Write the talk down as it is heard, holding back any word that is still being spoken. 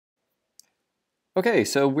Okay,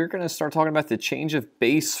 so we're going to start talking about the change of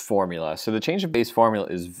base formula. So the change of base formula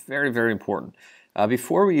is very, very important.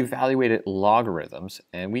 Before we evaluated logarithms,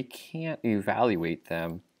 and we can't evaluate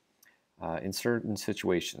them in certain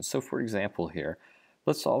situations. So for example here,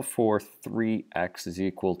 let's solve for 3x is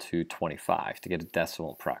equal to 25 to get a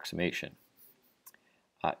decimal approximation.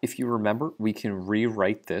 If you remember, we can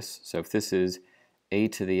rewrite this. So if this is a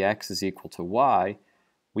to the x is equal to y,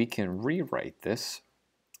 we can rewrite this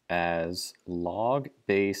as log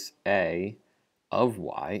base a of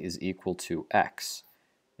y is equal to x.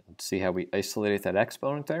 And see how we isolated that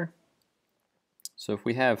exponent there? So if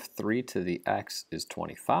we have 3 to the x is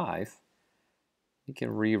 25, we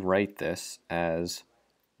can rewrite this as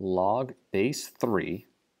log base 3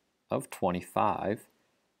 of 25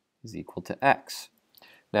 is equal to x.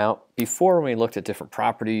 Now, before when we looked at different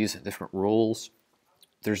properties and different rules,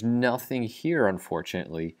 there's nothing here,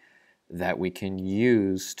 unfortunately, that we can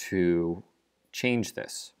use to change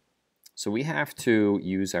this. So we have to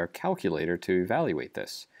use our calculator to evaluate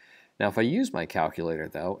this. Now if I use my calculator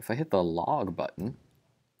though, if I hit the log button,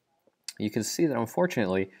 you can see that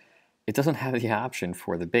unfortunately it doesn't have the option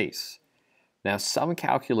for the base. Now some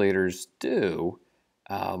calculators do,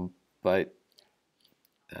 but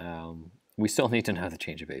we still need to know the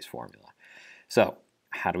change of base formula. So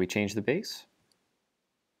how do we change the base?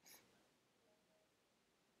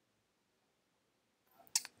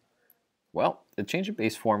 Well, the change of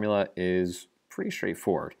base formula is pretty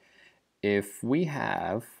straightforward. If we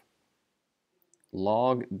have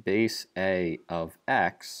log base a of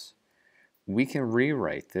x, we can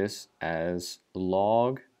rewrite this as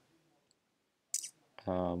log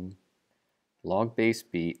base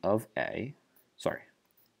b of a,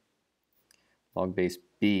 log base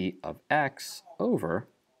b of x over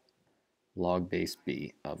log base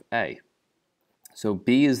b of a. So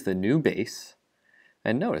b is the new base.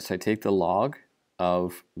 And notice I take the log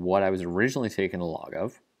of what I was originally taking a log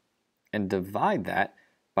of and divide that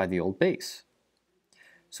by the old base.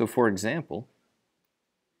 So for example,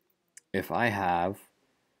 if I have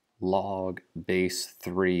log base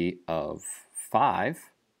 3 of 5,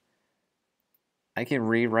 I can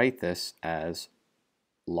rewrite this as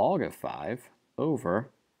log of 5 over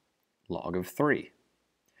log of 3.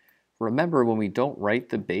 Remember, when we don't write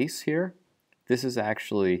the base here, this is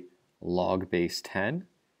actually log base 10.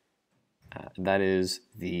 That is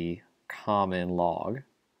the common log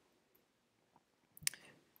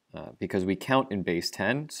because we count in base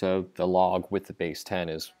 10, so the log with the base 10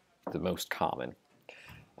 is the most common.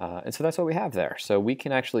 And so that's what we have there. So we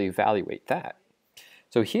can actually evaluate that.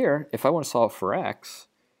 So here, if I want to solve for x,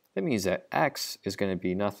 that means that x is going to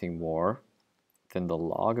be nothing more than the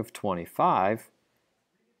log of 25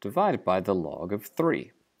 divided by the log of 3.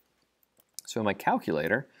 So in my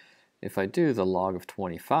calculator, if I do the log of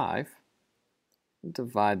 25,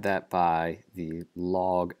 divide that by the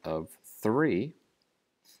log of 3,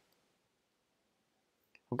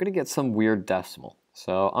 I'm going to get some weird decimal.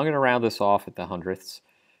 So I'm going to round this off at the hundredths.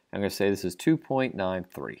 I'm going to say this is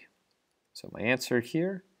 2.93. So my answer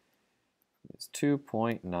here is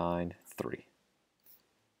 2.93.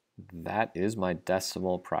 That is my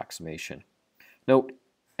decimal approximation. Note,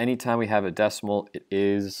 anytime we have a decimal, it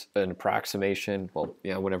is an approximation. Well,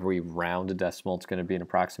 whenever we round a decimal, it's going to be an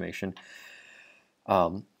approximation.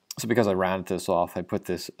 So because I rounded this off, I put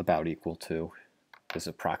this about equal to this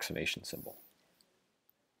approximation symbol.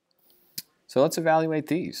 So let's evaluate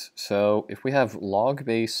these. So if we have log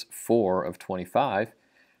base 4 of 25,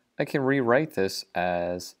 I can rewrite this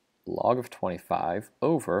as log of 25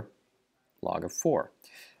 over log of 4.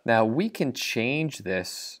 Now we can change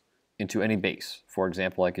this into any base. For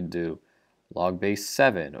example, I could do log base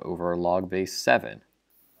 7 over log base 7.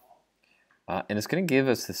 And it's going to give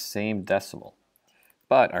us the same decimal.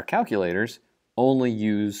 But our calculators only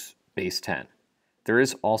use base 10. There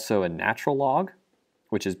is also a natural log,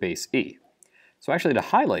 which is base e. So actually to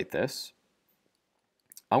highlight this,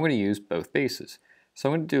 I'm going to use both bases. So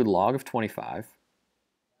I'm going to do log of 25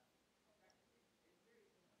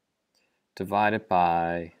 divided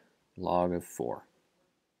by log of 4.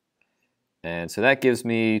 And so that gives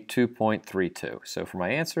me 2.32. So for my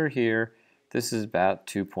answer here, this is about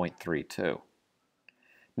 2.32.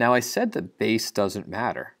 Now I said that base doesn't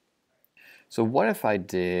matter. So what if I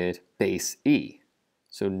did base e?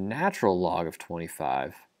 So natural log of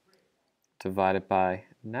 25 divided by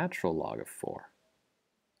natural log of 4.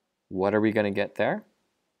 What are we going to get there?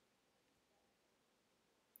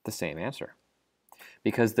 The same answer.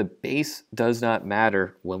 Because the base does not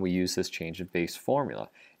matter when we use this change of base formula.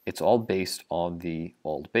 It's all based on the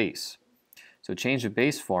old base. So change of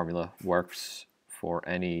base formula works for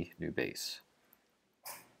any new base.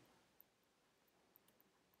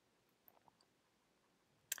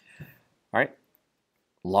 All right,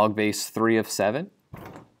 log base 3 of 7.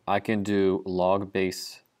 I can do log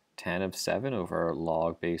base 10 of 7 over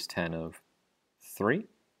log base 10 of 3,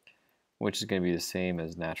 which is going to be the same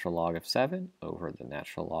as natural log of 7 over the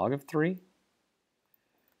natural log of 3.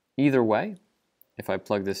 Either way, if I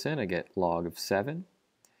plug this in, I get log of 7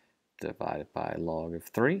 divided by log of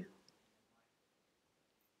 3,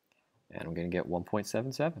 and I'm going to get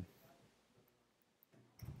 1.77.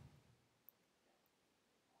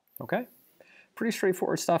 Okay, pretty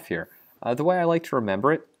straightforward stuff here. The way I like to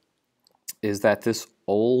remember it is that this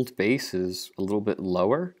old base is a little bit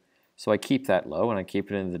lower, so I keep that low and I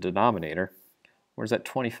keep it in the denominator, whereas that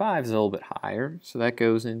 25 is a little bit higher, so that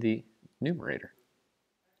goes in the numerator.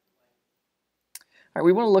 All right,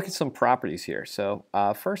 we want to look at some properties here. So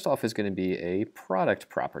first off is going to be a product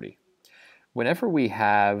property. Whenever we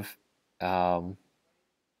have a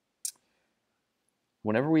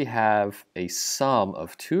sum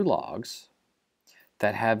of two logs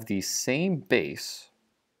that have the same base,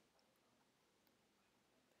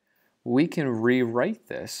 we can rewrite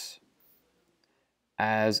this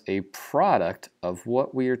as a product of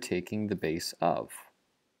what we are taking the base of.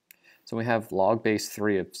 So we have log base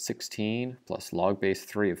 3 of 16 plus log base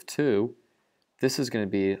 3 of 2. This is going to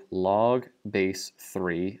be log base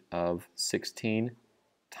 3 of 16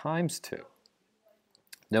 times 2.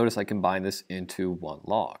 Notice I combine this into one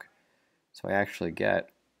log. So I actually get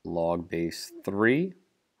log base 3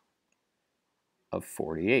 of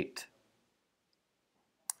 48.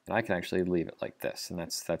 And I can actually leave it like this, and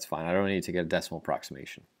that's fine. I don't need to get a decimal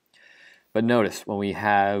approximation. But notice, when we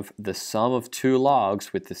have the sum of two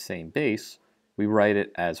logs with the same base, we write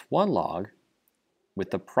it as one log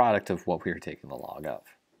with the product of what we are taking the log of.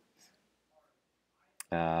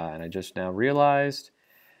 And I just now realized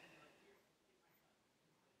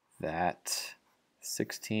that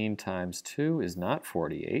 16 times 2 is not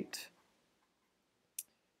 48.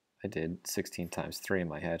 I did 16 times 3 in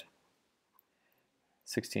my head.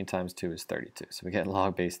 16 times 2 is 32. So we get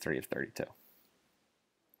log base 3 of 32.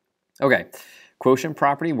 Okay, quotient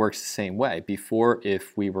property works the same way. Before,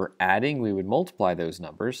 if we were adding, we would multiply those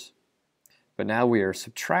numbers. But now we are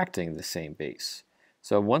subtracting the same base.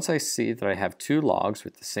 So once I see that I have two logs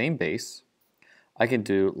with the same base, I can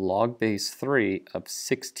do log base 3 of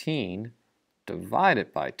 16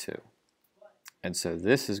 divided by 2. And so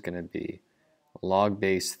this is going to be log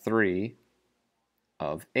base 3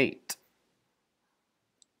 of 8.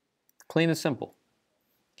 Clean and simple.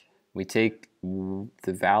 We take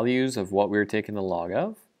the values of what we were taking the log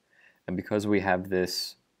of, and because we have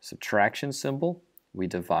this subtraction symbol, we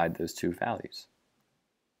divide those two values.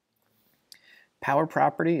 Power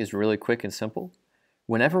property is really quick and simple.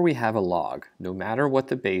 Whenever we have a log, no matter what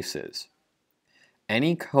the base is,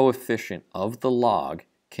 any coefficient of the log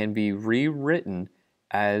can be rewritten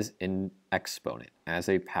as an exponent, as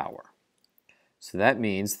a power. So that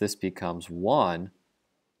means this becomes 1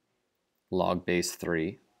 log base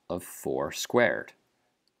 3 of 4 squared.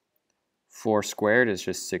 4 squared is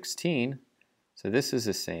just 16, so this is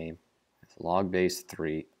the same as log base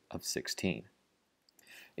 3 of 16.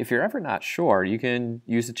 If you're ever not sure, you can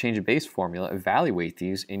use the change of base formula, evaluate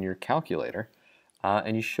these in your calculator,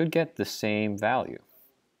 and you should get the same value.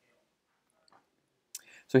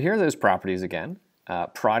 So here are those properties again.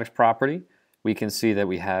 Product property, we can see that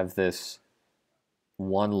we have this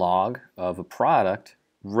one log of a product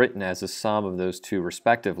written as a sum of those two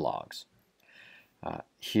respective logs.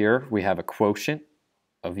 Here we have a quotient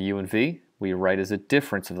of u and v. We write as a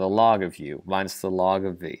difference of the log of u minus the log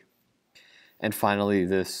of v. And finally,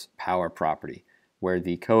 this power property, where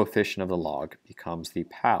the coefficient of the log becomes the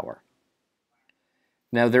power.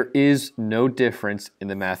 Now, there is no difference in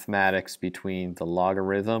the mathematics between the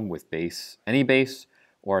logarithm with base, any base,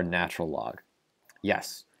 or a natural log.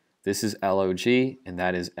 Yes, this is log and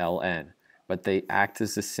that is ln, but they act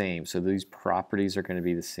as the same, so these properties are going to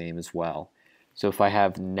be the same as well. So if I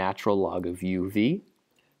have natural log of uv,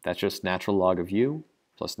 that's just natural log of u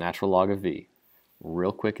plus natural log of v.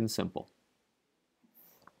 Real quick and simple.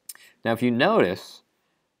 Now, if you notice,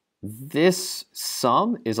 this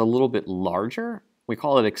sum is a little bit larger. We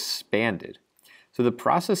call it expanded. So the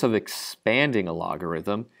process of expanding a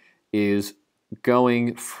logarithm is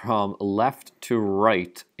going from left to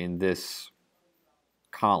right in this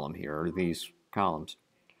column here, or these columns,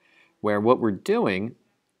 where what we're doing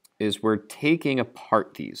is we're taking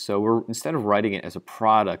apart these. So instead of writing it as a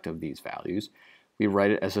product of these values, we write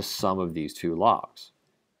it as a sum of these two logs.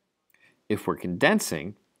 If we're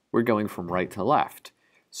condensing, we're going from right to left.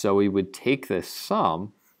 So we would take this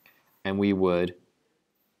sum and we would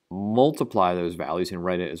multiply those values and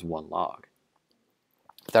write it as one log.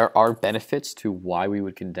 There are benefits to why we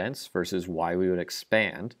would condense versus why we would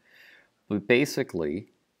expand. But basically,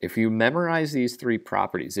 if you memorize these three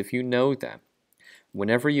properties, if you know them,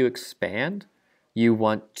 whenever you expand, you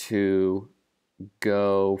want to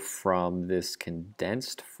go from this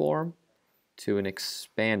condensed form to an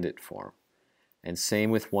expanded form. And same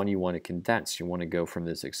with one you want to condense. You want to go from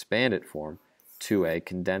this expanded form to a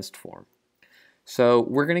condensed form. So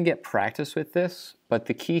we're going to get practice with this, but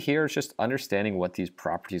the key here is just understanding what these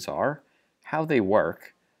properties are, how they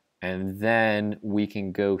work, and then we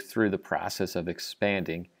can go through the process of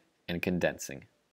expanding and condensing.